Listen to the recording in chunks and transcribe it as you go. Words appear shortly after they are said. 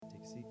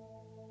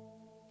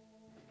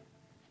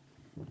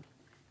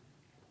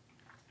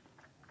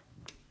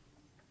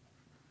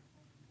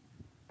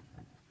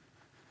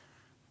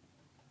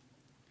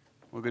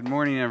Well, good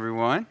morning,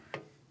 everyone.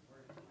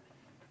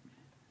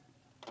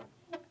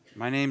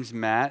 My name's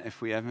Matt, if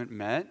we haven't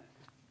met,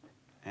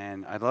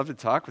 and I'd love to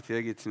talk with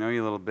you, get to know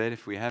you a little bit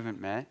if we haven't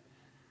met.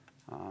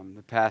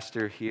 The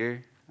pastor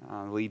here,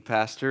 lead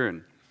pastor,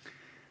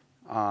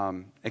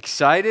 and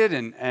excited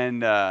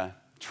and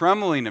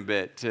trembling a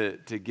bit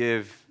to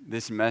give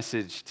this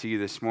message to you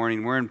this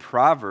morning. We're in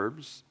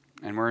Proverbs,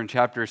 and we're in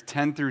chapters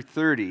 10 through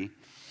 30,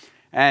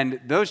 and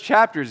those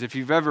chapters, if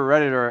you've ever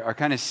read it, are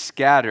kind of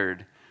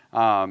scattered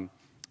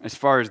as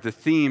far as the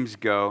themes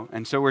go,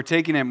 and so we're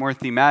taking it more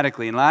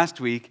thematically. And last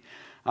week,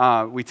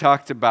 we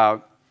talked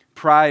about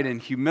pride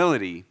and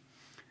humility,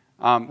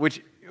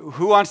 which,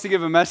 who wants to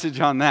give a message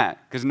on that?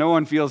 Because no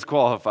one feels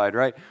qualified,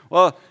 right?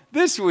 Well,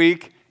 this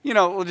week,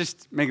 we'll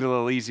just make it a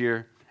little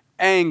easier.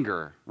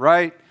 Anger,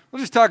 right? We'll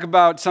just talk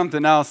about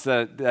something else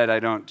that I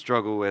don't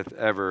struggle with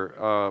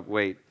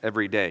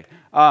every day.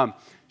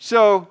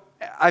 So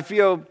I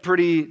feel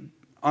pretty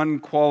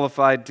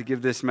unqualified to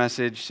give this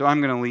message, so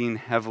I'm going to lean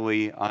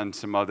heavily on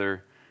some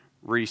other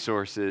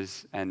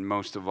resources, and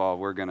most of all,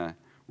 we're going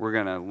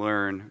to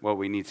learn what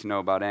we need to know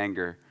about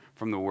anger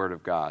from the Word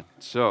of God.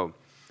 So,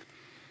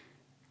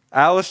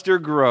 Alistair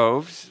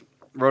Groves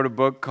wrote a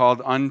book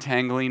called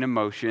Untangling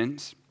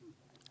Emotions,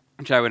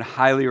 which I would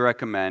highly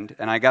recommend,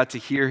 and I got to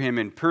hear him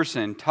in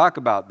person talk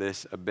about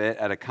this a bit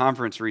at a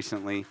conference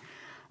recently,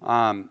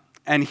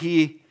 and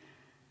he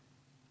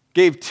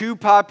gave two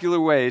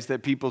popular ways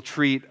that people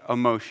treat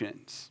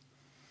emotions.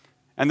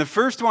 And the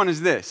first one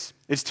is this: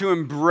 it's to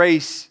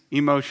embrace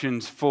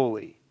emotions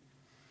fully.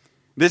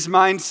 This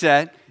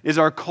mindset is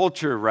our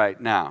culture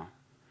right now.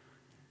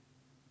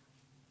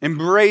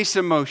 Embrace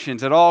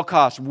emotions at all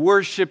costs.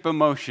 Worship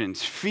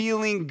emotions.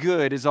 Feeling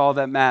good is all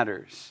that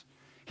matters.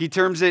 He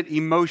terms it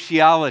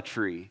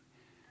emotiolatry,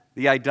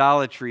 the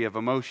idolatry of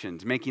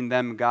emotions, making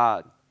them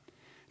God.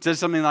 It says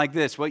something like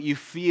this: what you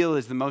feel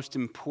is the most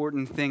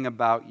important thing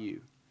about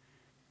you.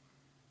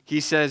 He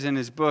says in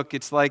his book,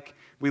 it's like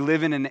we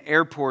live in an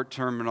airport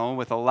terminal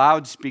with a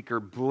loudspeaker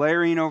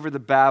blaring over the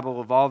babble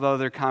of all the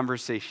other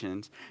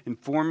conversations,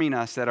 informing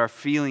us that our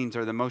feelings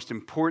are the most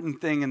important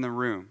thing in the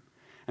room.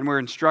 And we're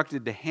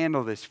instructed to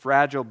handle this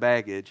fragile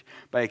baggage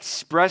by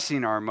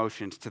expressing our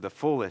emotions to the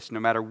fullest,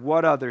 no matter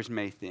what others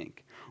may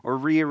think, or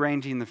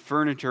rearranging the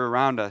furniture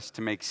around us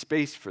to make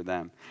space for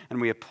them. And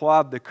we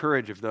applaud the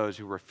courage of those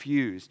who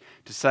refuse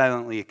to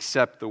silently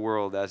accept the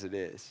world as it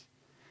is.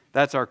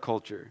 That's our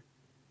culture.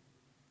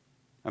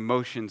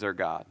 Emotions are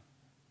God.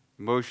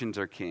 Emotions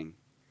are king.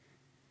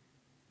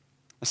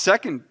 A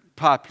second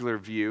popular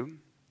view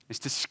is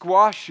to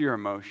squash your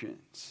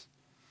emotions.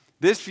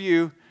 This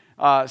view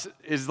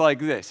is like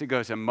this. It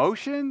goes,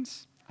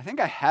 emotions? I think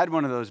I had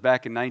one of those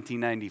back in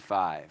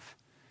 1995,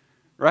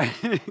 right?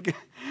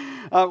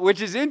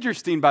 Which is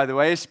interesting, by the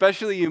way,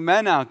 especially you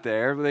men out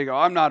there. They go,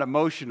 I'm not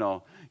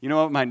emotional. You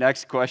know what my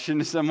next question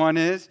to someone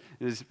is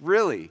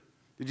really,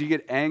 did you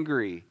get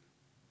angry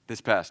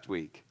this past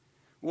week?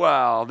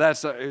 Well,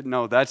 that's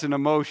an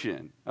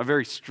emotion, a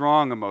very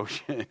strong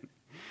emotion.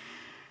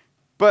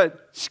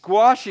 But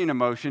squashing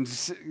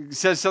emotions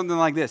says something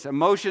like this: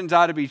 emotions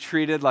ought to be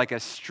treated like a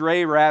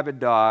stray rabid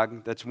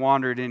dog that's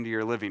wandered into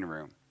your living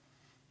room.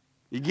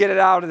 You get it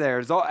out of there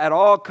at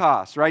all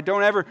costs, right?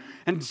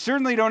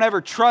 Certainly don't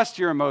ever trust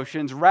your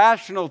emotions.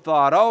 Rational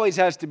thought always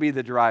has to be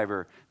the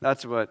driver.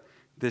 That's what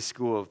this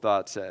school of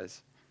thought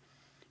says.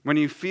 When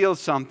you feel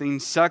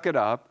something, suck it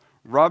up,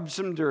 rub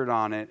some dirt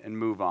on it, and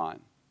move on.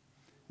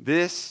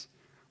 This,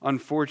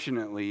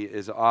 unfortunately,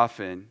 is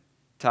often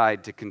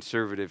tied to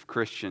conservative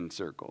Christian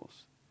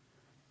circles.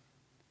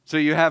 So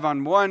you have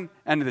on one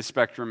end of the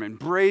spectrum,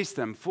 embrace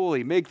them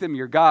fully, make them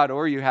your God,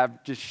 or you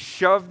have just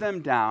shove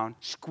them down,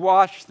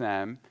 squash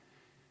them,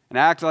 and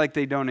act like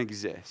they don't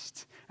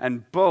exist.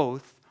 And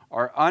both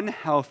are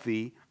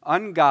unhealthy,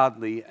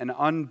 ungodly, and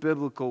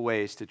unbiblical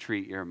ways to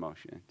treat your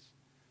emotions.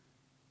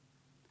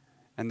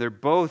 And they're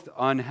both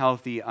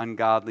unhealthy,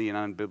 ungodly,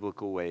 and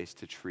unbiblical ways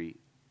to treat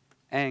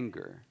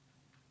anger.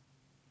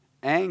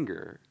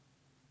 Anger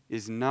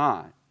is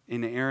not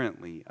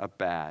inherently a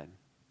bad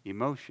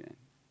emotion.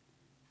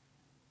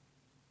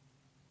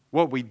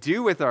 What we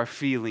do with our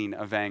feeling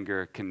of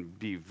anger can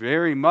be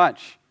very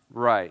much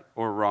right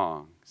or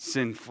wrong,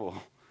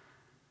 sinful.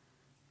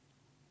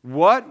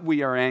 What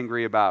we are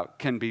angry about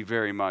can be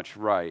very much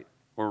right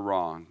or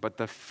wrong, but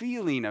the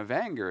feeling of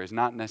anger is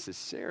not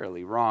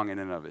necessarily wrong in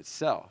and of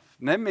itself.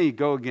 And that may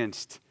go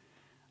against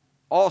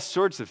all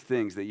sorts of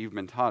things that you've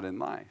been taught in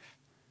life.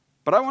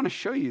 But I want to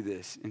show you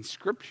this in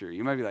Scripture.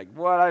 You might be like,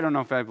 what? I don't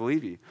know if I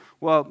believe you.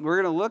 Well,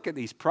 we're going to look at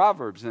these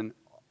Proverbs, and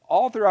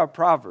all throughout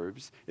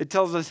Proverbs, it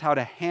tells us how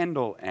to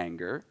handle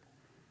anger,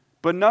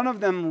 but none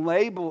of them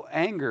label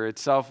anger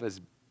itself as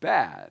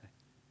bad.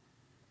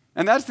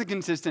 And that's the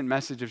consistent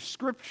message of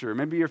Scripture.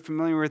 Maybe you're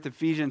familiar with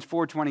Ephesians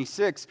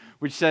 4:26,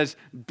 which says,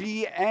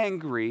 be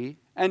angry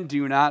and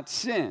do not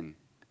sin.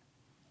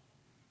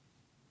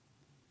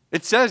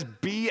 It says,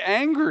 be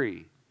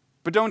angry.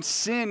 But don't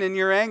sin in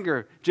your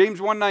anger. James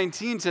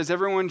 1:19 says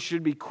everyone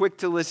should be quick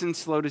to listen,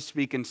 slow to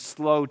speak, and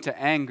slow to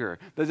anger.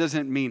 That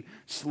doesn't mean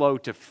slow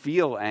to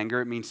feel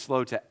anger. It means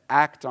slow to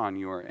act on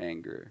your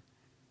anger.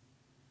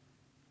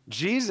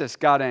 Jesus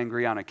got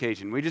angry on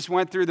occasion. We just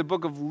went through the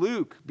book of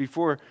Luke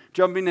before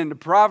jumping into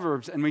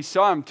Proverbs, and we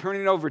saw him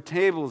turning over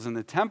tables in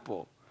the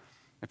temple.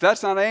 If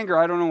that's not anger,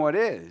 I don't know what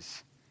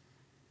is.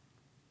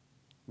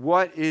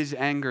 What is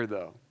anger,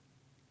 though?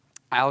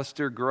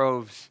 Alistair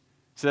Groves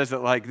says it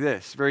like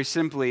this. Very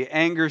simply,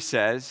 anger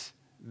says,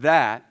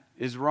 that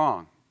is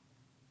wrong.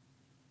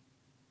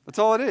 That's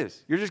all it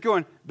is. You're just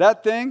going,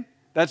 that thing,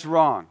 that's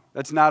wrong.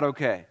 That's not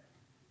okay.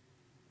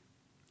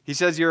 He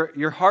says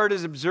your heart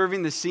is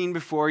observing the scene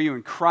before you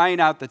and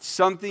crying out that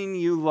something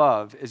you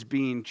love is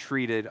being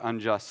treated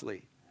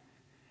unjustly.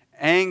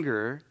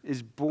 Anger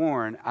is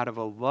born out of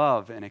a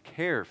love and a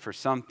care for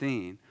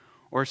something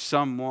or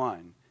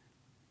someone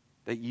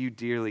that you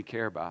dearly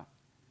care about.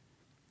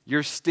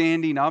 You're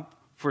standing up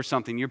for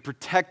something. You're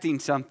protecting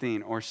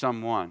something or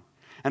someone.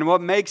 And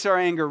what makes our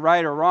anger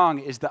right or wrong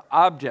is the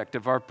object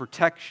of our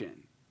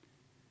protection.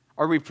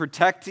 Are we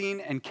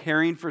protecting and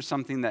caring for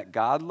something that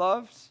God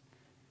loves?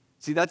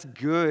 See, that's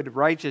good,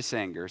 righteous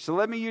anger. So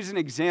let me use an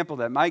example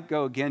that might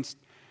go against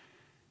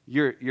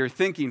your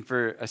thinking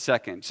for a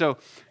second. So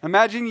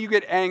imagine you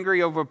get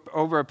angry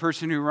over a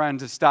person who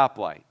runs a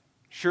stoplight.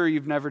 Sure,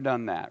 you've never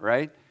done that,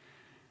 right?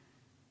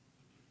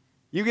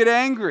 You get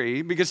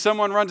angry because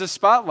someone runs a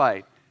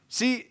spotlight.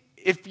 See,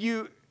 if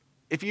you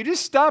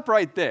just stop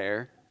right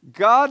there,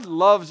 God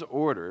loves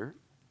order,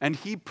 and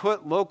he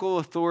put local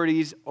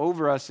authorities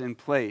over us in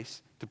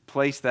place to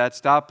place that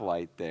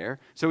stoplight there.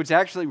 So it's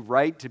actually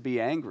right to be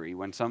angry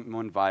when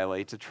someone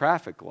violates a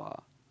traffic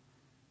law.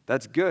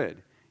 That's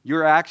good.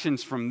 Your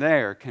actions from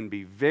there can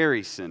be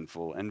very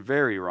sinful and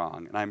very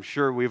wrong, and I'm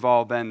sure we've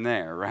all been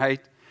there, right?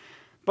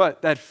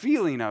 But that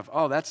feeling of,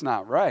 oh, that's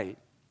not right,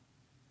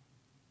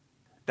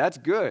 that's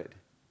good,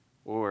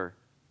 or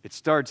it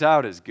starts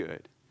out as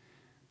good.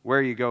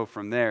 Where you go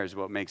from there is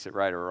what makes it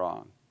right or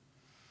wrong.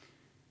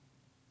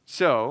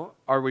 So,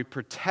 are we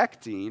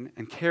protecting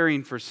and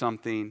caring for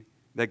something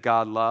that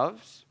God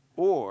loves?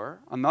 Or,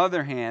 on the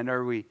other hand,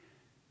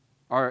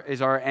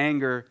 is our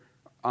anger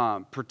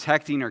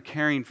protecting or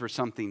caring for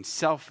something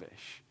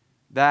selfish?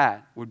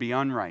 That would be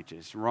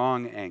unrighteous,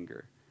 wrong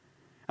anger.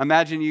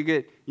 Imagine you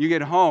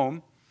get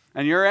home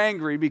and you're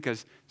angry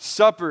because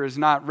supper is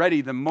not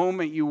ready the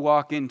moment you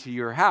walk into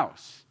your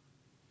house.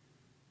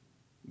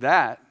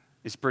 That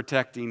is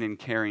protecting and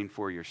caring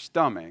for your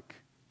stomach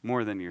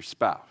more than your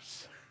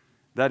spouse.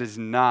 That is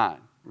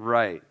not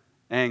right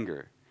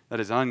anger. That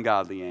is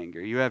ungodly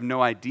anger. You have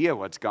no idea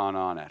what's gone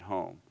on at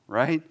home,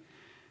 right?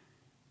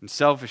 And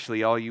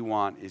selfishly, all you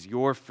want is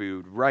your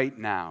food right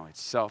now.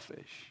 It's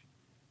selfish.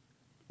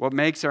 What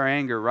makes our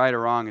anger right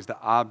or wrong is the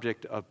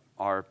object of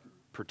our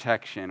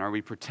protection. Are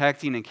we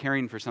protecting and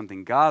caring for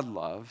something God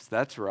loves?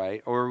 That's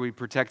right. Or are we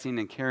protecting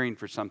and caring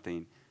for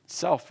something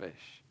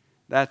selfish?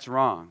 That's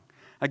wrong.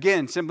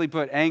 Again, simply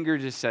put, anger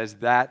just says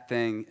that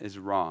thing is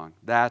wrong.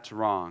 That's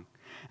wrong.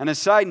 And a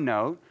side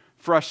note,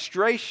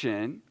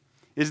 frustration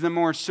is the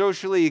more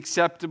socially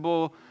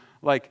acceptable,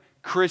 like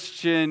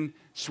Christian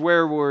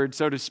swear word,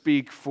 so to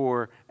speak,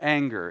 for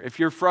anger. If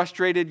you're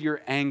frustrated,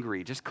 you're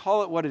angry. Just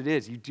call it what it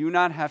is. You do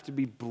not have to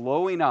be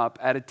blowing up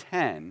at a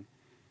 10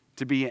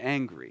 to be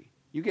angry.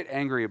 You get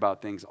angry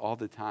about things all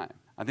the time.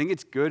 I think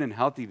it's good and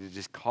healthy to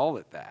just call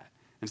it that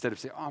instead of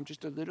saying, oh, I'm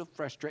just a little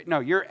frustrated. No,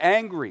 you're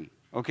angry,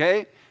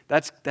 okay?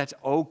 That's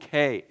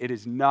okay. It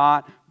is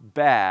not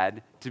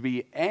bad to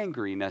be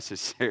angry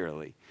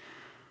necessarily.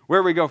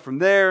 Where we go from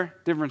there,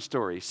 different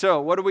story.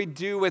 So what do we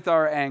do with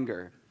our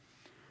anger?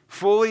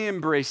 Fully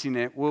embracing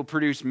it will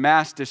produce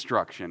mass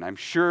destruction. I'm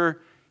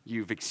sure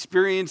you've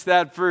experienced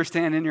that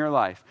firsthand in your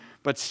life.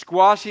 But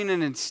squashing it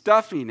and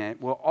stuffing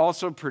it will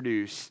also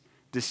produce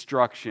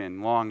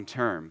destruction long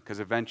term,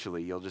 because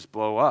eventually you'll just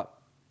blow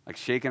up, like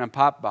shaking a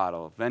pop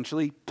bottle.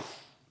 Eventually,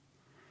 poof.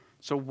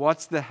 So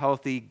what's the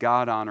healthy,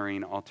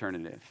 God-honoring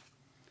alternative?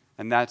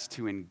 And that's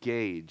to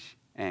engage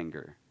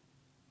anger.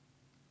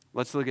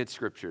 Let's look at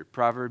Scripture.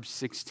 Proverbs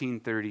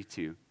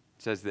 16:32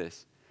 says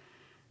this: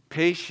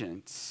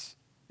 patience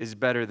is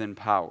better than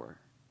power,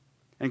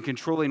 and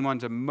controlling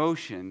one's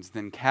emotions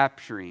than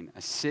capturing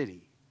a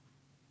city.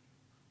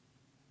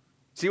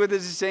 See what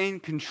this is saying?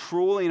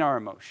 Controlling our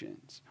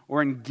emotions,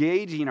 or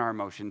engaging our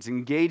emotions,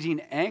 engaging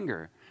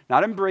anger.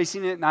 Not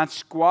embracing it, not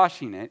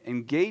squashing it,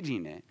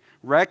 engaging it,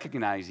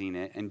 recognizing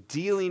it, and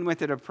dealing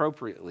with it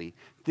appropriately.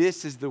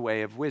 This is the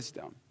way of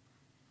wisdom.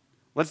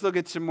 Let's look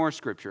at some more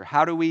Scripture.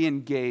 How do we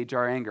engage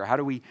our anger? How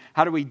do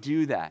we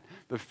do that?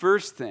 The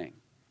first thing,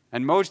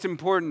 and most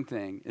important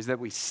thing, is that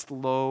we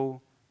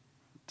slow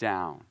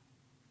down.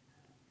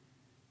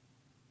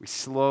 We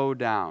slow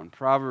down.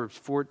 Proverbs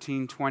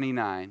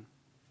 14:29.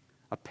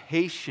 A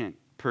patient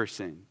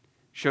person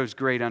shows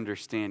great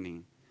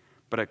understanding,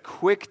 but a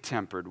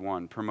quick-tempered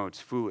one promotes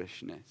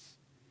foolishness.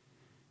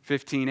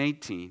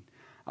 15:18.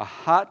 A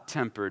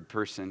hot-tempered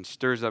person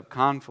stirs up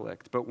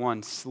conflict, but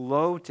one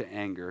slow to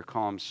anger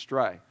calms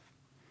strife.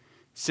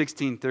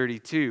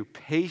 16:32,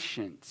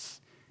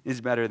 patience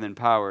is better than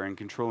power in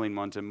controlling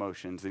one's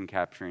emotions than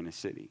capturing a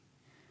city.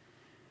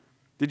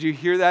 Did you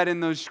hear that in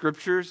those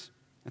scriptures?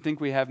 I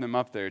think we have them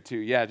up there too.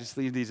 Yeah, just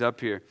leave these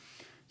up here.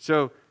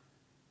 So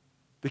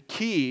the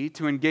key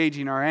to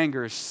engaging our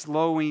anger is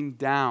slowing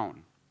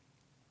down.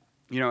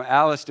 You know,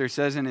 Alistair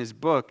says in his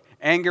book,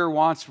 anger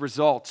wants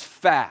results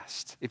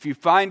fast. If you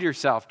find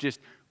yourself just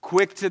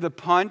quick to the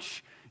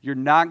punch, you're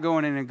not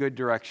going in a good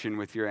direction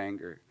with your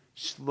anger.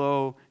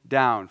 Slow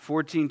down.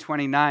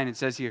 14:29, it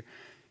says here,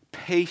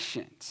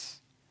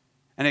 patience.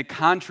 And it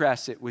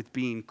contrasts it with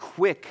being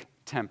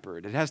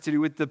quick-tempered. It has to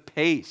do with the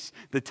pace,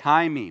 the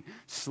timing,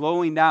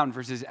 slowing down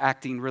versus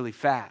acting really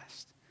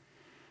fast.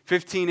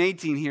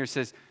 15:18 here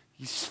says,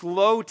 you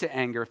slow to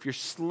anger. If you're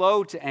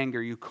slow to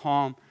anger, you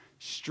calm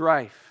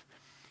strife.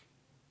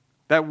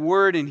 That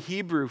word in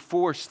Hebrew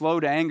for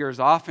slow to anger is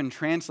often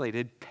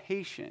translated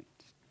patient,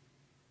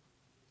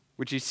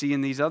 which you see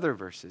in these other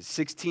verses.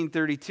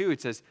 16:32,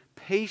 it says,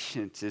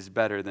 patience is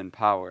better than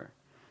power.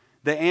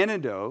 The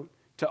antidote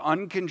to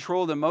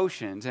uncontrolled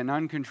emotions and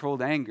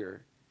uncontrolled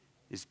anger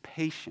is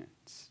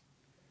patience.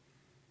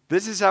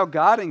 This is how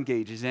God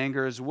engages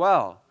anger as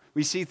well.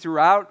 We see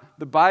throughout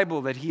the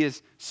Bible that he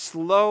is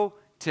slow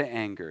to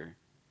anger.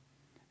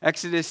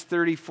 Exodus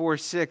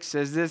 34:6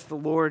 says this, the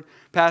Lord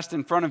passed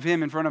in front of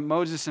him, in front of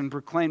Moses, and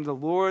proclaimed, the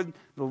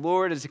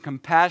Lord is a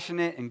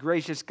compassionate and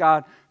gracious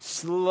God,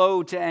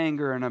 slow to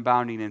anger and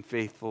abounding in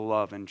faithful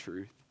love and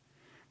truth.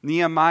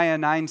 Nehemiah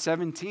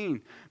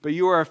 9:17, but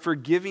you are a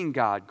forgiving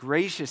God,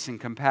 gracious and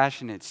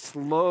compassionate,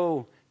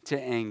 slow to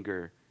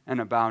anger and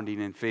abounding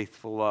in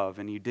faithful love,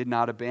 and you did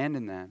not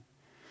abandon them.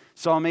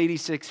 Psalm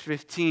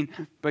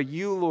 86:15, but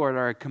you, Lord,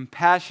 are a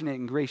compassionate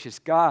and gracious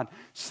God,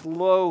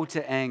 slow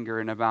to anger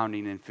and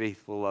abounding in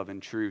faithful love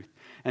and truth.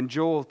 And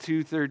Joel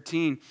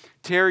 2:13,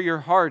 tear your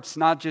hearts,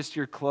 not just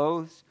your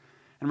clothes,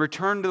 and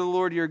return to the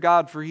Lord your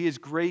God, for he is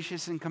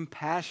gracious and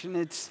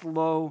compassionate,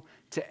 slow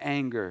to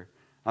anger,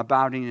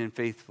 abounding in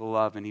faithful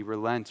love, and he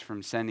relents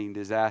from sending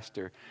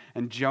disaster.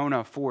 And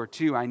Jonah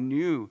 4:2, I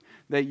knew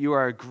that you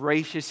are a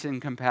gracious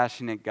and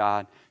compassionate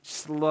God,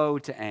 slow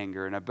to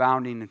anger and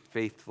abounding in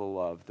faithful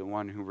love, the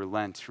one who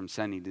relents from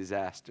sending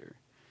disaster.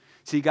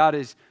 See, God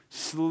is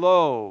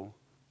slow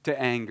to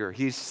anger.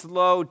 He's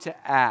slow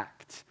to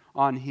act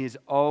on his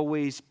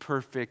always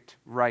perfect,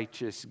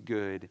 righteous,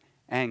 good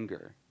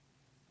anger.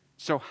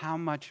 So how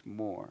much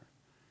more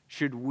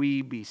should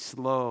we be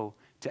slow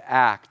to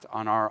act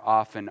on our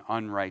often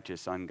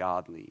unrighteous,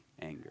 ungodly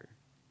anger?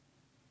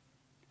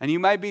 And you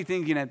might be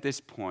thinking at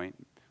this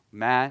point,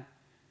 Matt,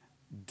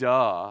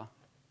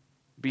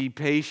 be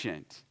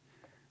patient.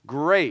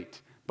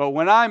 Great. But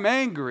when I'm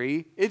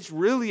angry, it's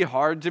really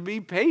hard to be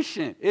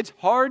patient. It's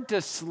hard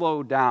to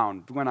slow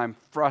down when I'm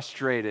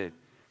frustrated.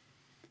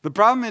 The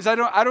problem is I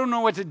don't know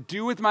what to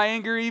do with my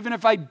anger even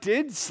if I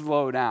did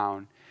slow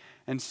down.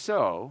 And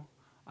so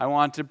I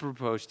want to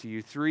propose to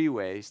you 3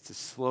 ways to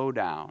slow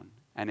down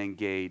and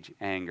engage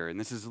anger. And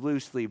this is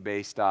loosely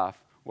based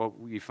off what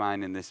we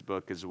find in this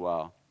book as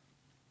well.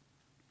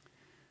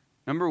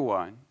 Number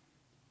 1,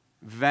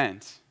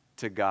 vent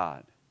to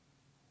God.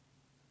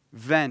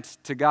 Vent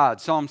to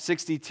God. Psalm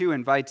 62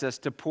 invites us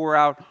to pour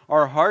out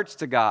our hearts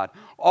to God.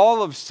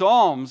 All of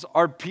Psalms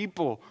are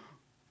people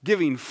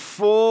giving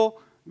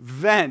full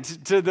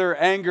vent to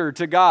their anger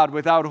to God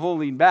without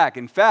holding back.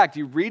 In fact,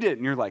 you read it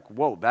and you're like,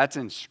 whoa, that's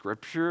in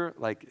Scripture?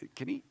 Like,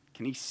 can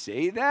he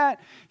say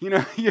that? You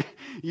know,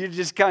 you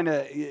just kind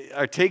of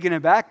are taken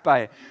aback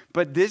by it.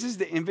 But this is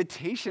the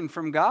invitation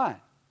from God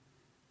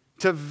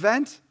to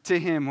vent to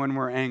him when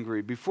we're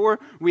angry. Before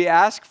we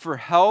ask for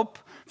help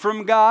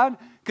from God,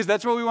 because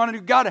that's what we want to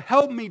do. God,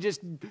 help me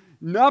just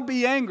not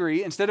be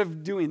angry. Instead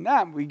of doing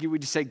that, we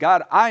just say,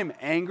 God, I'm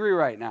angry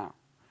right now.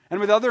 And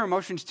with other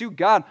emotions too,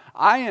 God,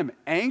 I am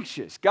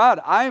anxious.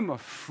 God, I am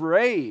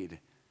afraid.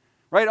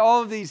 Right?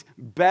 All of these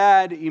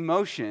bad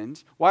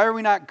emotions. Why are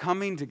we not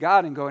coming to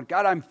God and going,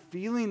 God, I'm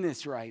feeling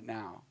this right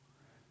now.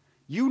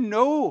 You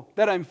know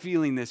that I'm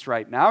feeling this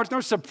right now. It's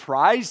no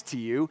surprise to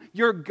you.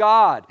 You're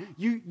God.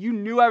 You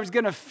knew I was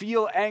going to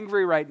feel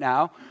angry right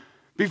now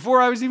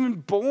before I was even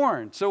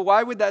born. So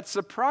why would that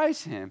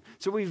surprise him?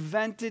 So we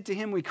vent it to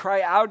him. We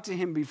cry out to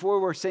him before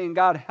we're saying,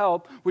 God,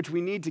 help, which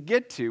we need to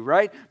get to,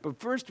 right? But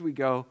first we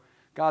go,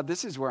 God,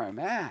 this is where I'm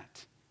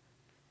at.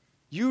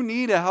 You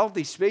need a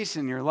healthy space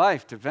in your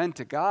life to vent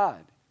to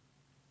God.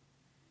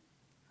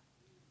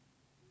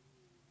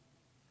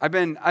 I've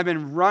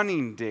been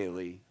running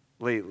daily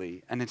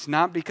lately, and it's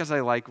not because I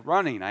like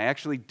running. I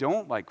actually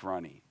don't like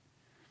running.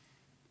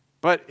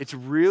 But it's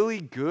really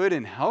good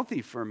and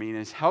healthy for me, and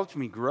it's helped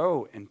me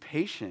grow in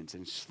patience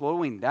and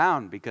slowing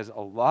down, because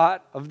a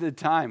lot of the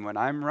time when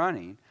I'm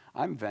running,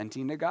 I'm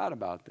venting to God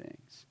about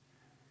things.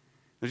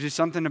 There's just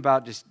something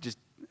about just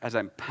as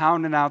I'm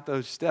pounding out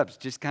those steps,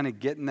 just kind of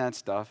getting that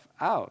stuff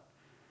out.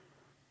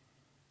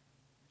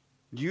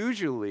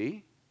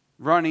 Usually,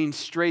 running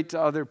straight to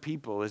other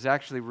people is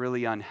actually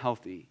really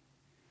unhealthy.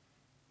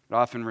 It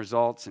often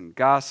results in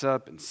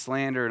gossip and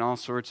slander and all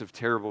sorts of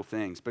terrible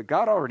things. But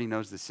God already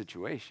knows the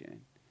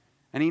situation.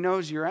 and he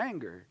knows your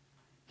anger.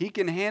 He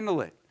can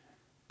handle it.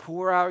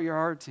 Pour out your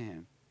heart to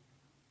him.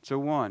 So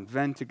 1,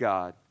 vent to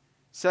God.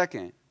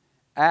 2,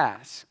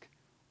 ask,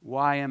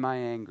 why am I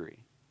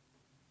angry?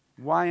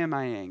 Why am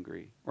I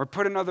angry? Or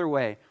put another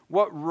way,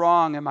 what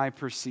wrong am I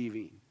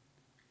perceiving?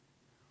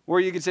 Or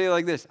you could say it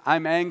like this,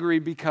 I'm angry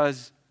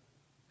because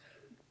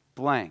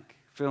blank,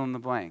 fill in the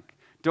blank.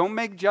 Don't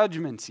make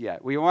judgments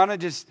yet. We want to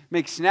just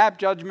make snap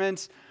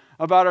judgments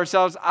about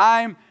ourselves.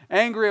 I'm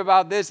angry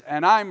about this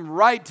and I'm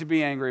right to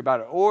be angry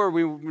about it. Or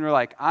we're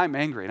like, I'm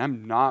angry and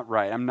I'm not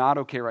right. I'm not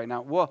okay right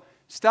now. Well,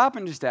 stop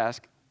and just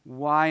ask,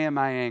 why am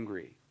I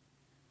angry?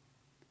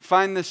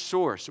 Find the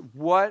source.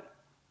 What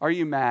are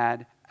you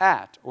mad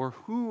at? Or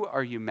who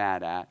are you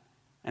mad at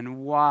and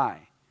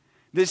why?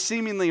 This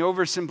seemingly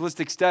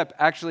oversimplistic step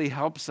actually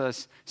helps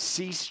us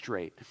see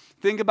straight.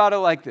 Think about it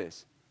like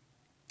this.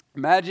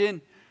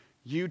 Imagine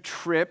you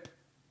trip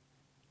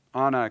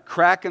on a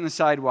crack in the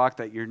sidewalk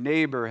that your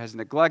neighbor has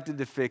neglected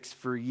to fix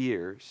for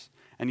years,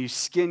 and you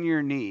skin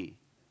your knee.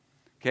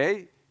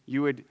 Okay?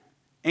 You would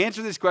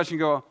answer this question,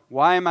 go,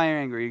 why am I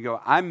angry? You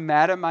go, I'm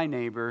mad at my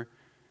neighbor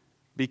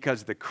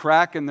because the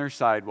crack in their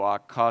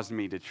sidewalk caused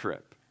me to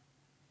trip.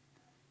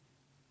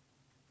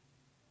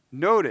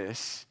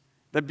 Notice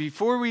that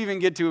before we even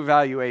get to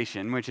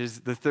evaluation, which is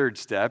the third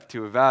step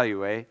to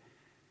evaluate,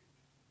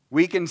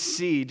 we can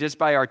see just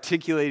by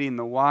articulating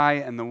the why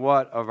and the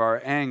what of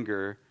our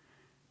anger,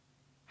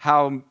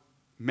 how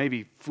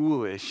maybe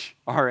foolish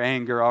our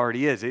anger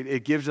already is.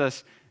 It gives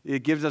us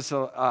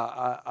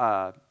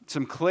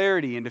some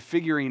clarity into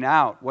figuring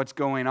out what's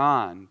going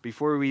on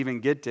before we even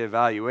get to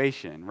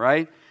evaluation,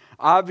 right?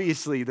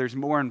 Obviously, there's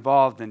more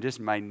involved than just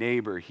my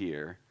neighbor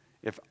here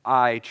if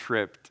I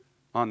tripped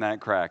on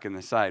that crack in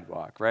the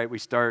sidewalk, right? We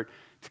start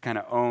to kind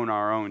of own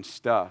our own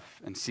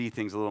stuff and see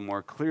things a little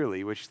more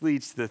clearly, which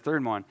leads to the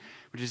third one,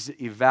 which is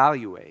to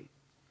evaluate.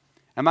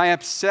 Am I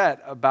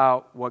upset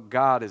about what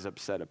God is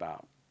upset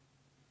about?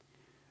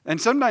 And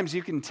sometimes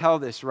you can tell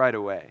this right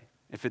away,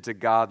 if it's a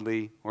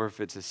godly or if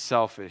it's a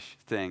selfish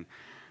thing.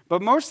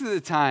 But most of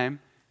the time,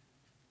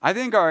 I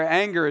think our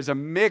anger is a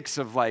mix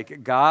of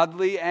like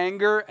godly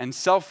anger and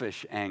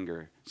selfish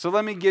anger. So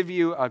let me give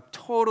you a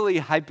totally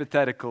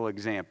hypothetical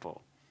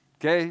example.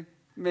 Okay?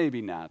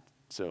 Maybe not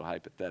so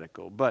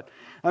hypothetical, but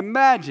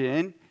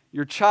imagine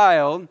your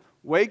child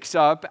wakes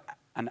up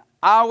an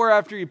hour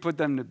after you put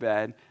them to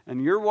bed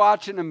and you're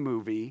watching a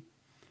movie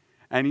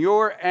and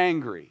you're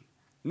angry.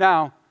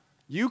 Now,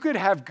 you could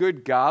have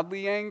good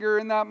godly anger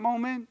in that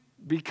moment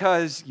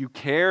because you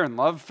care and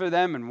love for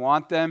them and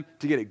want them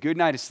to get a good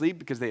night of sleep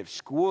because they have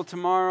school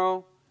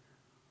tomorrow.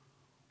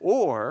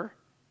 Or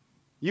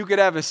you could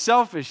have a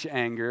selfish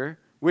anger,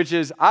 which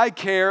is I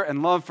care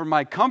and love for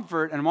my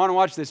comfort and want to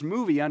watch this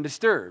movie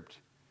undisturbed.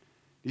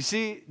 Do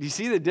you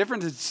see the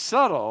difference? It's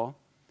subtle,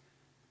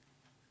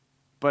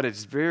 but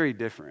it's very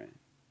different.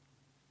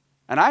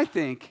 And I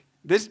think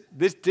this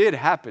did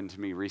happen to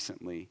me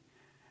recently.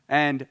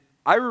 And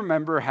I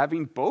remember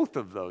having both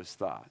of those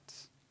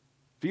thoughts,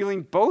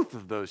 feeling both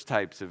of those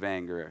types of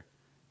anger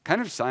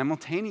kind of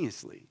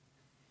simultaneously.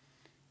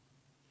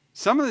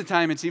 Some of the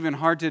time it's even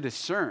hard to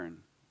discern.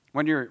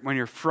 When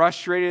you're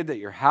frustrated that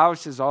your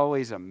house is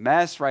always a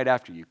mess right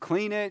after you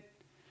clean it,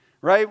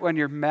 right? When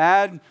you're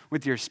mad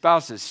with your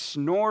spouse's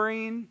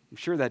snoring, I'm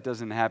sure that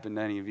doesn't happen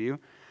to any of you.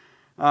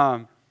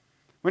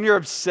 When you're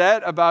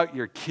upset about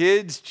your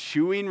kids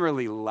chewing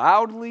really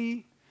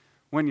loudly,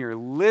 when you're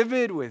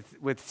livid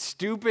with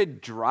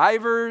stupid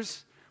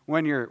drivers,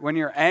 when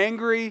you're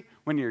angry,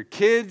 when your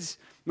kids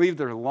leave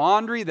their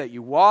laundry that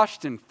you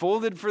washed and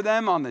folded for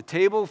them on the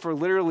table for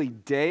literally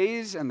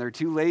days and they're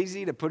too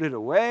lazy to put it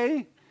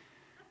away.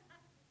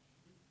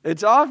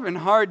 It's often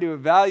hard to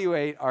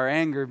evaluate our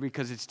anger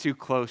because it's too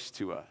close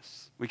to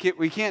us. We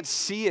can't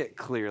see it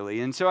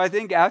clearly. And so I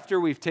think after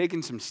we've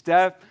taken some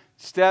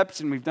steps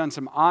and we've done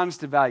some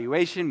honest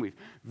evaluation, we've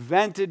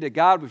vented to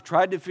God, we've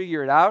tried to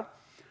figure it out,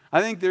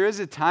 I think there is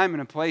a time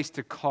and a place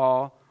to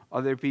call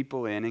other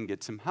people in and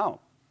get some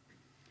help.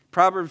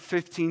 Proverbs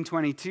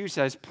 15:22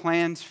 says,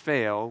 plans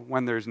fail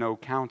when there's no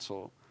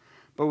counsel,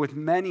 but with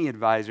many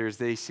advisors,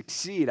 they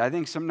succeed. I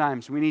think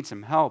sometimes we need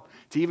some help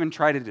to even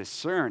try to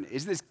discern,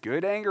 is this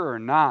good anger or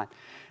not?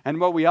 And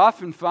what we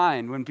often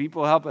find when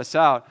people help us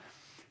out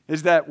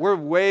is that we're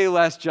way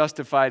less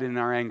justified in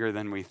our anger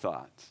than we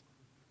thought.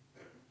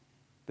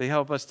 They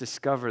help us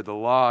discover the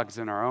logs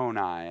in our own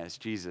eye, as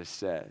Jesus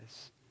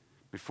says,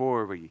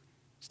 before we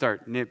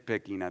start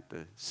nitpicking at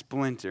the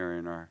splinter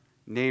in our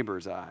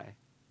neighbor's eye.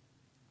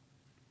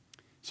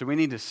 So we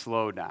need to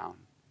slow down.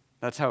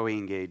 That's how we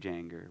engage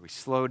anger. We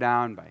slow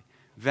down by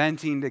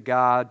venting to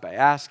God, by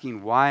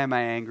asking, why am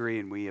I angry?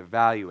 And we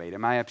evaluate.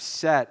 Am I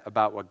upset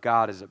about what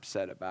God is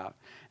upset about?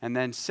 And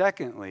then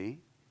secondly,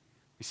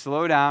 we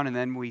slow down and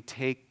then we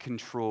take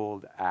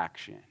controlled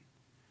action.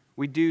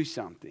 We do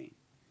something.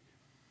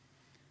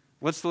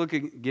 Let's look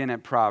again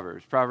at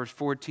Proverbs. Proverbs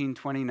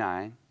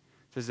 14:29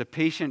 says, a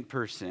patient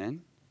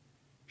person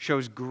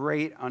shows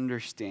great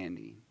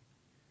understanding,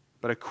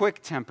 but a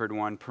quick-tempered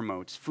one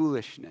promotes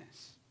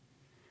foolishness.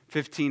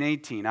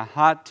 15:18, a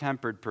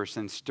hot-tempered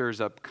person stirs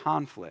up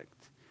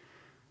conflict,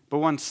 but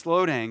one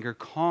slow to anger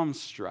calms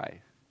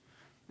strife.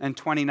 And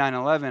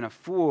 29:11, a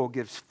fool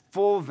gives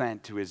full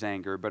vent to his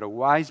anger, but a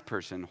wise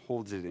person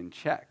holds it in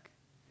check.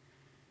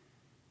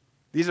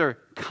 These are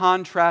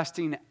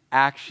contrasting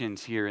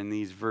actions here in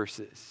these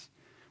verses.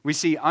 We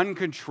see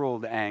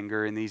uncontrolled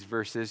anger in these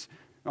verses.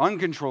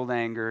 Uncontrolled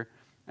anger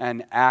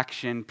and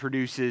action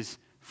produces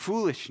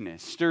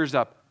foolishness, stirs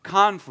up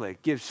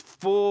conflict, gives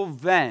full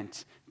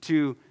vent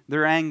to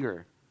their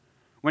anger.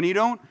 When you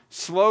don't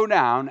slow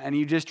down and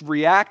you just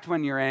react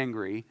when you're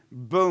angry,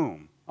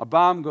 boom, a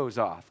bomb goes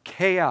off.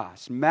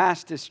 Chaos,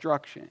 mass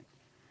destruction.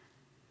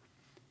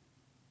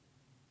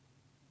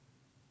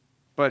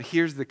 But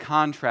here's the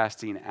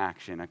contrasting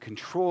action. A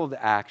controlled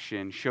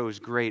action shows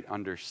great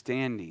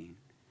understanding.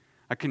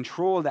 A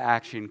controlled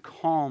action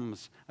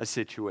calms a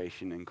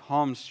situation and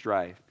calms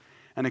strife.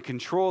 And a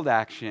controlled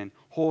action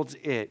holds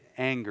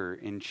anger,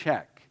 in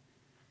check.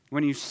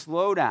 When you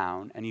slow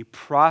down and you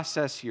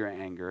process your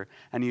anger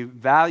and you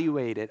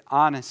evaluate it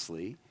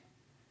honestly,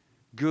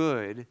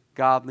 good,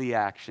 godly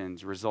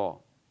actions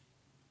result.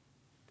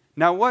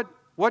 Now,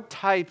 what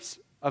types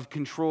of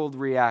controlled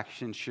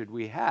reactions should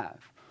we have?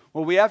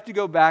 Well, we have to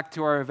go back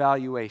to our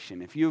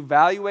evaluation. If you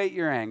evaluate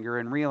your anger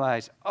and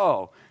realize,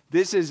 oh,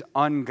 this is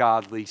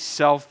ungodly,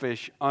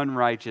 selfish,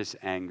 unrighteous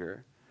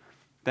anger,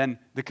 then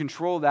the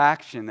controlled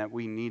action that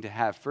we need to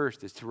have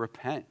first is to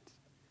repent,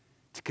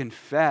 to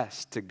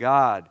confess to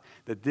God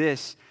that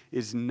this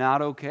is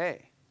not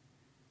okay.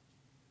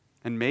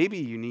 And maybe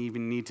you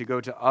even need to go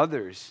to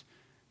others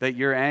that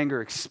your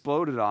anger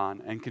exploded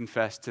on and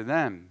confess to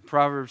them.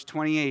 Proverbs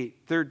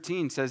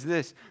 28:13 says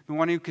this, the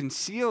one who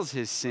conceals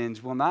his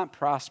sins will not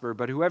prosper,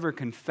 but whoever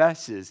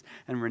confesses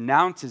and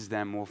renounces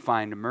them will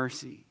find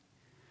mercy.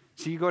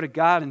 So you go to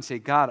God and say,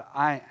 God,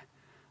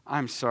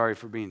 I'm sorry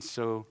for being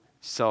so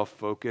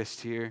self-focused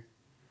here.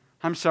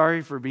 I'm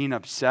sorry for being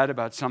upset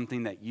about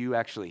something that you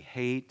actually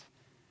hate.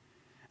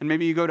 And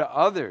maybe you go to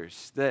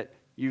others that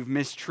you've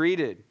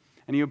mistreated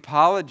and you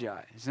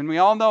apologize. And we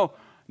all know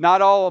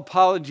not all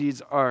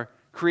apologies are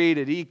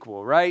created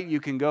equal, right? You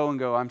can go and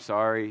go, I'm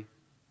sorry,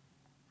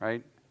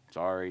 right?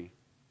 Sorry.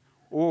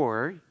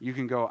 Or you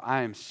can go,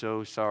 I am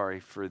so sorry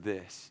for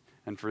this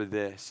and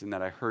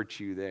that I hurt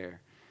you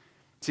there.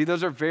 See,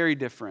 those are very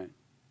different.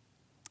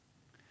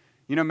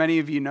 You know, many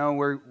of you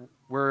know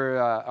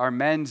our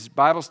men's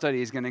Bible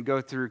study is going to go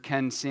through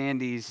Ken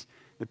Sande's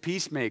The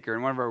Peacemaker,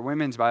 and one of our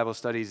women's Bible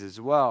studies as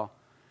well.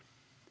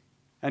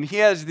 And he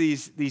has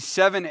these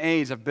 7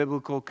 A's of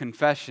biblical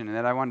confession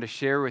that I wanted to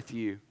share with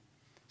you.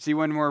 See,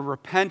 when we're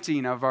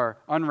repenting of our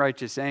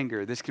unrighteous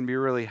anger, this can be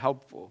really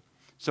helpful.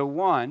 So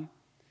 1,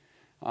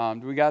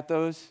 do we got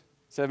those?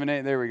 7,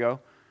 8, there we go.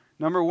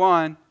 Number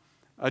 1,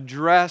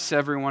 address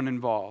everyone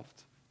involved.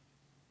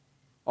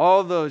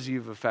 All those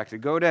you've affected,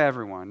 go to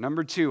everyone.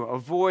 Number 2,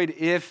 avoid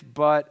if,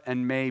 but,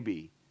 and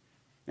maybe.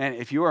 And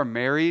if you are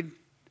married,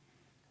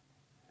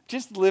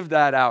 just live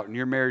that out and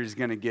your marriage is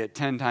going to get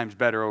 10 times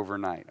better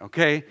overnight,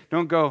 okay?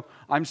 Don't go,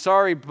 I'm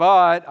sorry,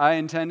 but I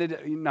intended...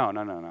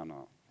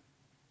 No.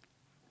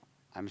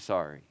 I'm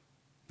sorry.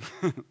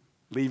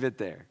 Leave it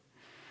there.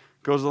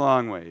 Goes a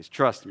long ways.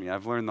 Trust me,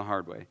 I've learned the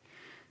hard way.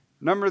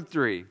 Number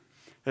 3,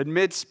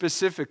 admit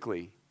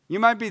specifically. You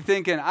might be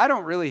thinking, I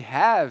don't really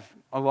have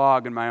a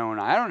log in my own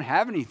eye. I don't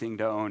have anything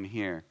to own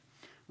here.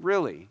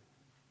 Really?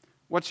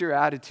 What's your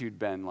attitude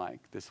been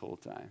like this whole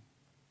time?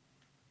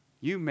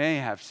 You may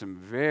have some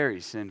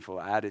very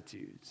sinful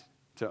attitudes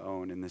to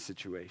own in this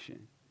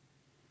situation.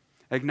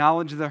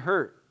 Acknowledge the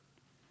hurt.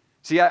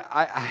 See,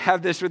 I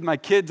have this with my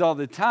kids all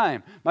the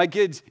time. My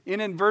kids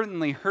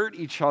inadvertently hurt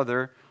each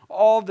other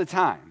all the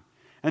time.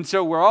 And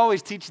so we're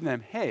always teaching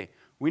them, hey,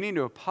 we need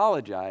to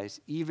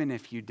apologize even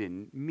if you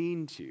didn't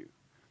mean to.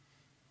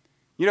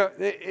 You know,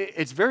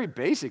 it's very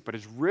basic, but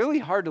it's really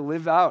hard to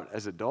live out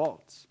as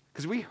adults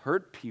because we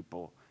hurt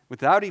people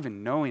without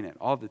even knowing it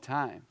all the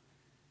time.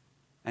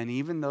 And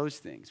even those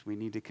things we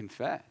need to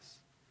confess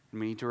and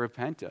we need to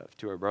repent of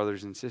to our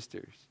brothers and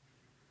sisters.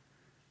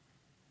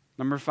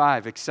 Number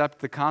 5, accept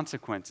the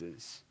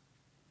consequences.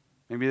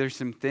 Maybe there's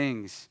some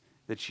things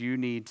that you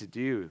need to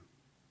do.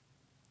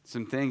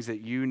 Some things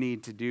that you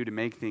need to do to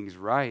make things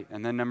right.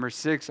 And then number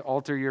 6,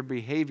 alter your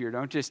behavior.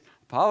 Don't just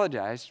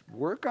apologize.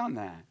 Work on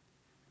that.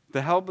 With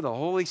the help of the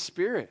Holy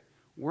Spirit,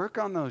 work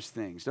on those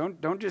things.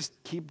 Don't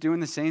just keep doing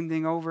the same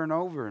thing over and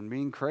over and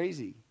being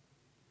crazy.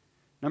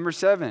 Number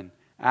 7,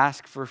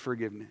 ask for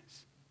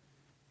forgiveness.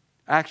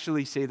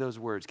 Actually say those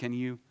words. Can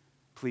you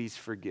please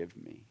forgive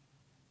me?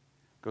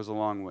 Goes a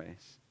long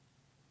ways.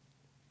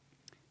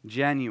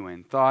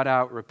 Genuine, thought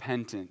out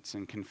repentance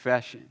and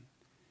confession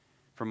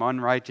from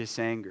unrighteous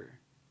anger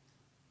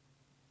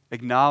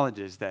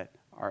acknowledges that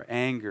our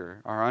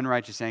anger, our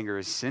unrighteous anger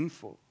is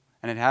sinful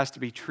and it has to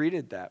be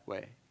treated that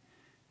way.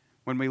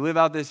 When we live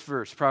out this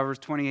verse, Proverbs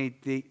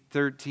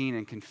 28:13,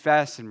 and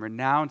confess and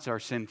renounce our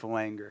sinful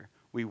anger,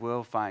 we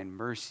will find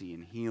mercy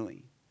and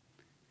healing.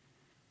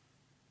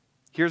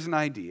 Here's an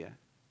idea.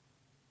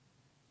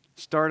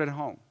 Start at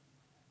home.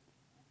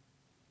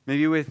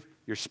 Maybe with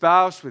your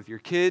spouse, with your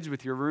kids,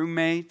 with your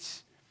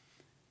roommates.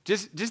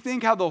 Just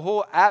think how the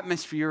whole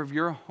atmosphere of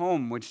your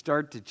home would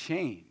start to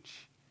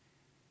change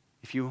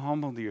if you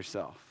humbled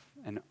yourself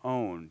and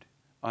owned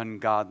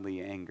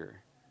ungodly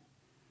anger.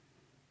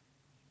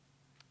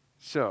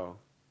 So,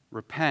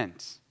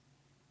 repent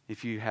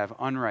if you have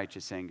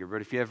unrighteous anger.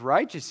 But if you have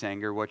righteous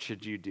anger, what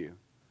should you do?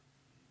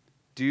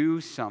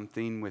 Do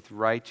something with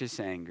righteous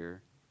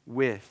anger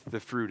with the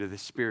fruit of the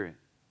Spirit.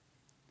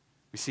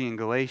 We see in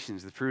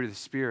Galatians the fruit of the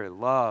Spirit: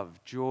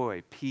 love,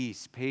 joy,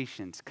 peace,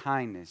 patience,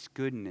 kindness,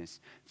 goodness,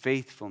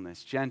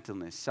 faithfulness,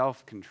 gentleness,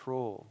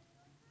 self-control.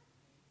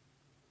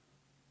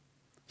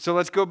 So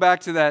let's go back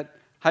to that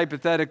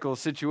hypothetical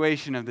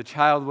situation of the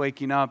child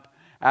waking up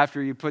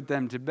after you put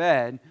them to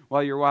bed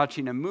while you're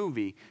watching a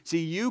movie.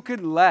 See, you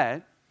could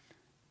let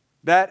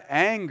that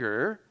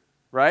anger,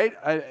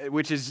 right,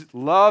 which is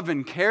love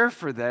and care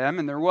for them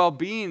and their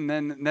well-being,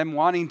 and them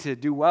wanting to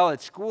do well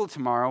at school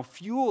tomorrow,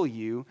 fuel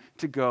you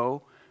to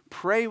go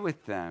pray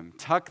with them,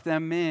 tuck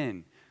them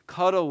in,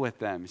 cuddle with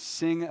them,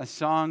 sing a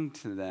song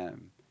to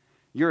them.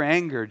 Your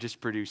anger just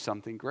produced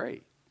something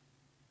great.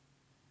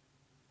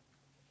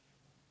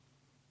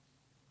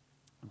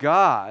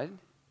 God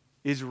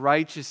is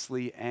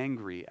righteously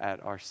angry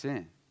at our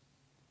sin.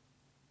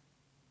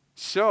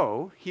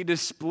 So, he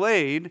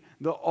displayed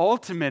the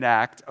ultimate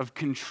act of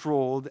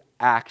controlled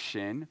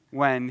action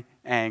when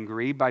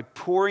angry by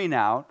pouring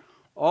out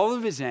all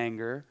of his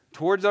anger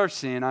towards our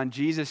sin on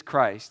Jesus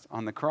Christ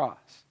on the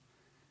cross.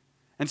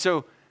 And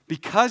so,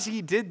 because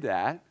he did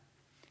that,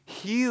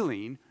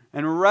 healing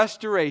and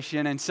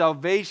restoration and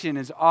salvation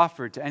is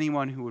offered to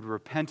anyone who would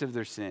repent of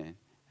their sin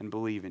and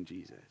believe in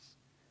Jesus.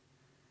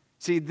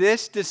 See,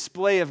 this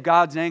display of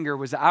God's anger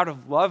was out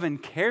of love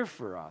and care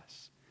for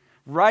us.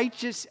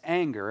 Righteous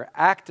anger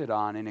acted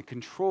on in a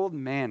controlled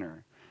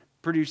manner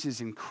produces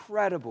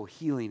incredible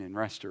healing and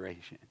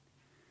restoration.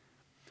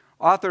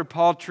 Author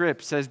Paul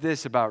Tripp says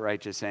this about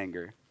righteous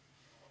anger: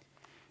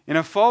 in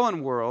a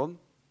fallen world,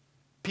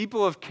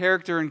 people of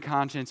character and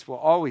conscience will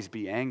always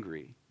be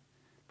angry.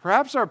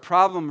 Perhaps our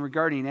problem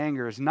regarding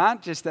anger is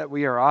not just that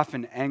we are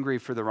often angry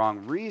for the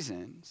wrong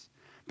reasons,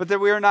 but that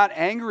we are not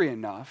angry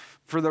enough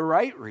for the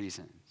right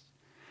reasons.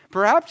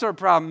 Perhaps our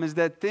problem is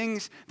that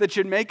things that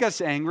should make us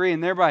angry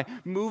and thereby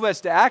move us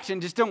to action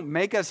just don't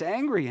make us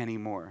angry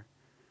anymore.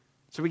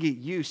 So we get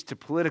used to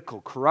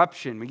political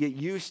corruption. We get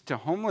used to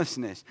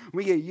homelessness.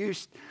 We get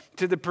used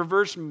to the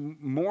perverse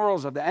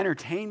morals of the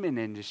entertainment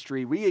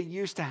industry. We get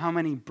used to how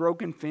many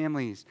broken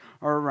families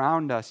are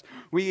around us.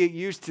 We get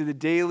used to the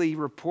daily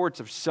reports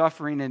of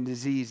suffering and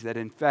disease that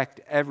infect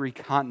every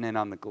continent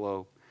on the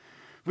globe.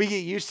 We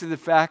get used to the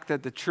fact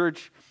that the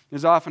church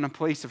is often a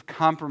place of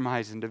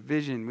compromise and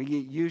division. We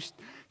get used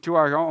to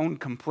our own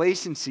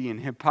complacency and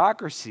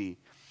hypocrisy.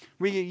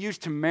 We get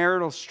used to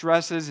marital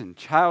stresses and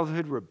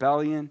childhood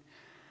rebellion.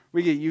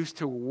 We get used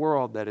to a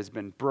world that has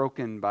been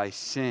broken by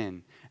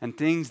sin, and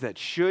things that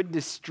should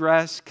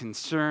distress,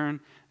 concern,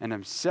 and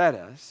upset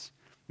us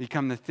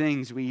become the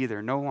things we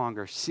either no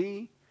longer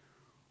see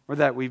or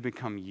that we've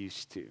become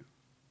used to.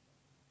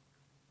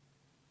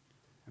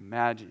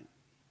 Imagine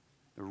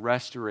the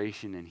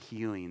restoration and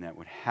healing that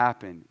would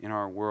happen in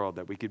our world,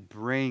 that we could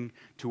bring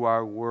to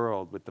our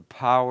world with the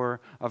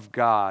power of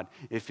God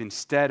if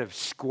instead of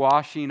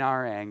squashing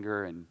our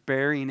anger and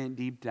burying it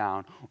deep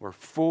down or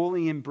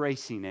fully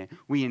embracing it,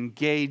 we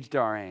engaged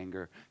our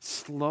anger,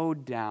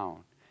 slowed down,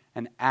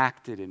 and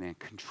acted in a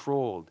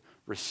controlled,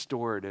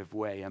 restorative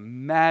way.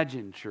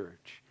 Imagine,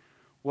 church,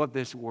 what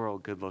this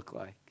world could look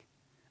like.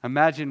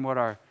 Imagine what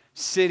our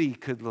city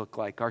could look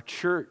like, our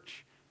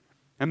church.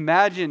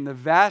 Imagine the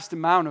vast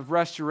amount of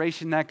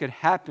restoration that could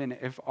happen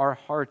if our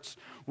hearts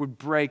would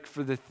break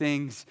for the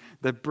things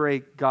that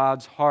break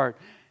God's heart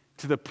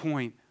to the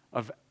point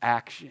of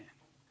action.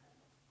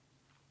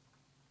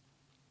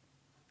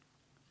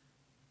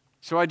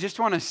 So I just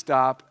want to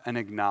stop and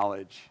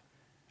acknowledge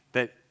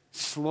that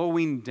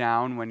slowing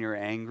down when you're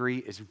angry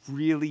is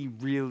really,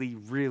 really,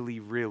 really,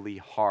 really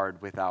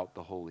hard without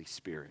the Holy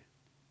Spirit.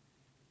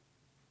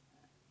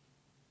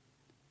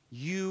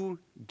 You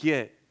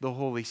get the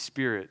Holy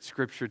Spirit,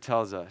 Scripture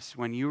tells us,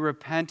 when you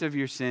repent of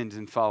your sins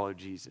and follow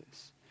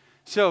Jesus.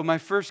 So my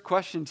first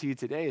question to you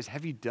today is,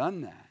 have you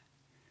done that?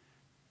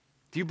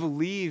 Do you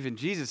believe in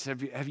Jesus?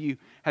 Have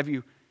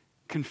you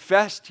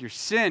confessed your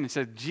sin and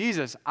said,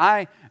 Jesus,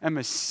 I am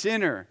a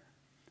sinner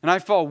and I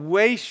fall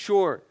way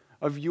short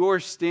of your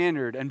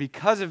standard, and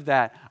because of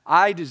that,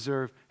 I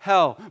deserve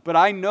hell. But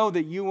I know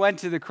that you went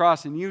to the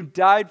cross and you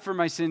died for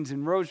my sins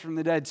and rose from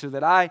the dead so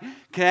that I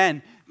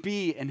can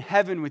be in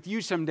heaven with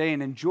you someday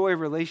and enjoy a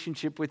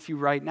relationship with you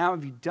right now.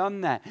 Have you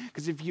done that?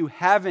 Because if you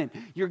haven't,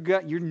 you're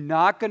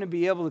not going to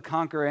be able to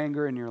conquer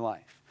anger in your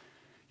life.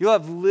 You'll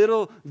have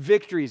little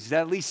victories,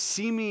 at least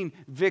seeming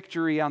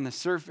victory on the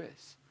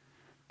surface.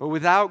 But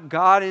without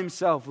God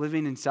himself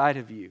living inside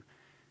of you,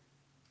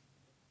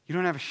 you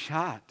don't have a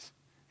shot.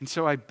 And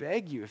so I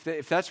beg you,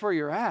 if that's where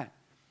you're at,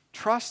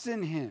 trust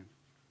in him.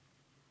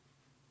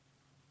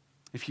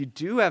 If you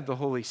do have the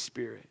Holy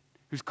Spirit,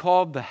 who's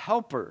called the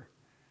Helper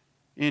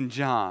in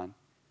John,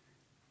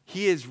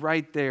 He is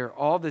right there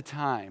all the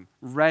time,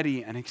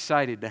 ready and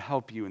excited to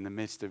help you in the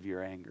midst of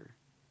your anger.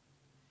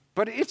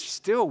 But it's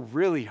still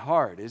really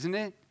hard, isn't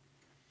it?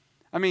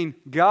 I mean,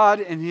 God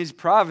in His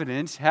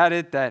providence had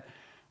it that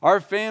our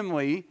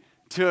family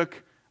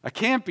took a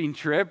camping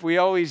trip. We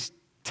always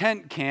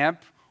tent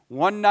camp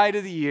one night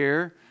of the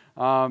year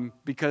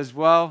because,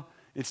 well,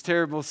 it's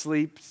terrible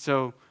sleep,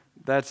 so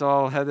that's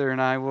all Heather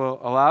and I will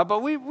allow. But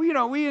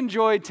we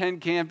enjoy tent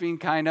camping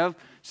kind of.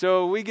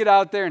 So we get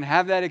out there and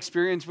have that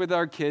experience with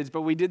our kids.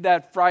 But we did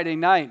that Friday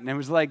night, and it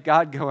was like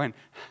God going,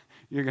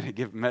 "You're going to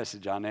give a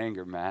message on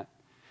anger, Matt.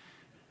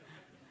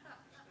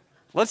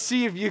 Let's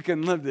see if you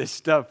can live this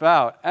stuff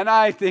out." And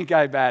I think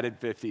I batted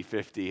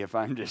 50-50, if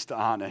I'm just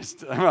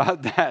honest,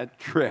 about that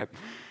trip.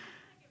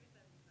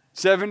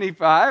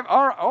 75?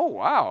 Oh,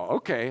 wow.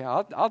 Okay,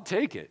 I'll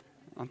take it.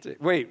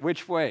 Wait,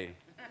 which way?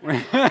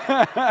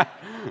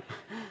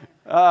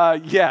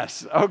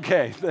 Yes.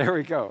 Okay, there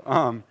we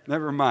go.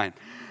 Never mind.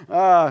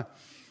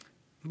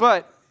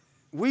 But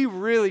we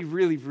really,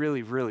 really,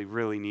 really, really,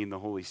 really need the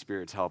Holy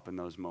Spirit's help in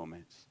those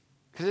moments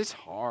because it's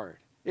hard.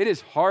 It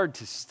is hard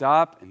to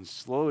stop and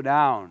slow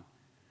down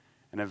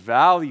and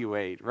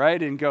evaluate,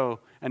 right? And go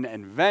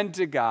and vent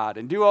to God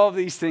and do all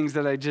these things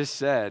that I just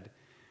said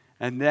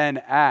and then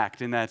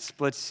act in that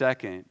split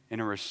second in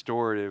a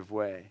restorative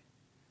way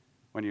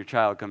when your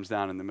child comes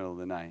down in the middle of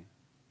the night.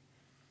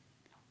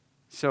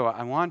 So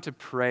I want to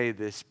pray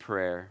this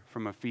prayer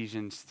from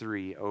Ephesians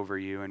 3 over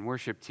you. And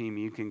worship team,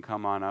 you can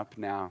come on up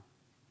now.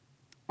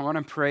 I want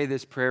to pray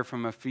this prayer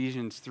from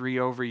Ephesians 3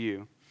 over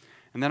you.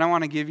 And then I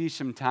want to give you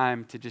some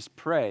time to just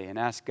pray and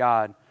ask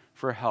God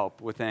for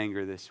help with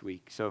anger this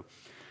week. So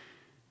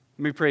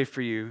let me pray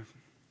for you.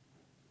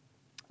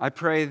 I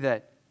pray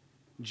that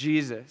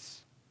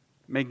Jesus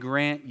may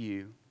grant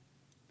you,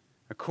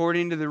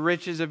 according to the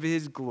riches of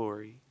His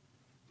glory,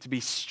 to be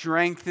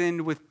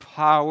strengthened with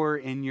power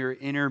in your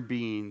inner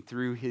being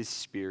through His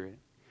Spirit,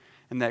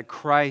 and that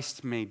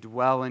Christ may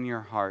dwell in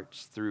your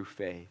hearts through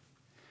faith.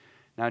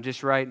 Now,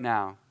 just right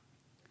now,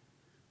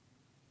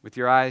 with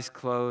your eyes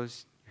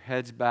closed,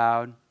 heads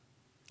bowed,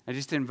 I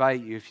just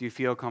invite you, if you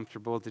feel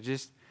comfortable, to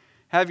just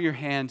have your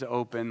hands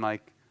open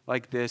like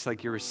this,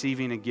 like you're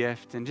receiving a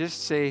gift, and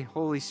just say,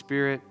 "Holy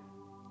Spirit,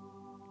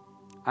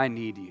 I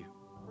need you."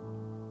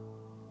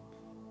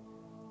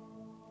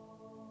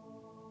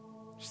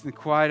 Just in the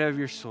quiet of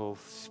your soul,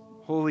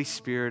 "Holy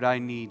Spirit, I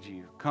need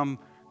you.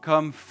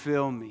 Come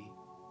fill me."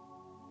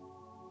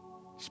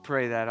 Just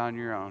pray that on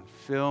your own.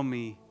 Fill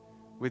me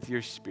with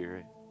your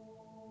Spirit.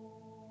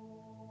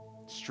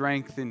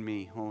 Strengthen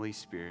me, Holy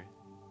Spirit.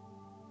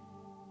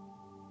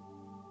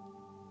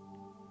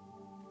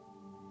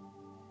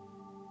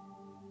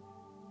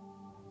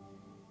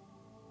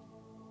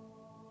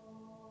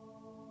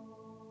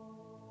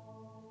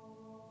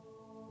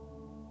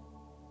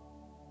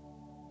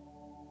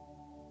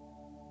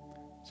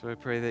 So I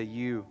pray that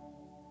you,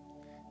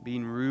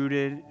 being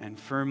rooted and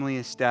firmly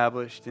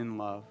established in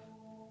love,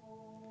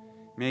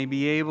 may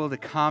be able to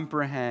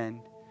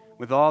comprehend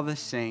with all the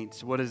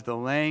saints what is the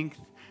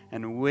length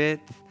and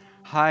width,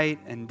 height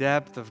and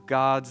depth of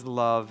God's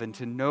love, and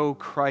to know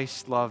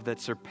Christ's love that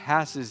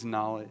surpasses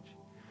knowledge,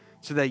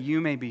 so that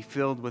you may be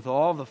filled with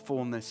all the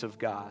fullness of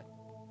God.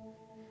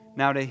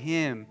 Now to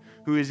Him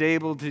who is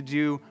able to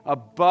do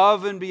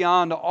above and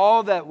beyond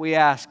all that we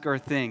ask or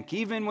think,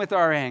 even with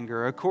our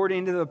anger,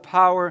 according to the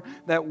power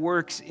that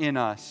works in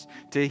us,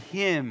 to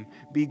Him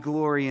be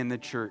glory in the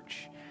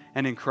church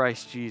and in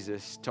Christ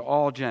Jesus to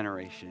all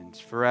generations,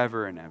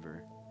 forever and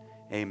ever.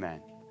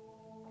 Amen.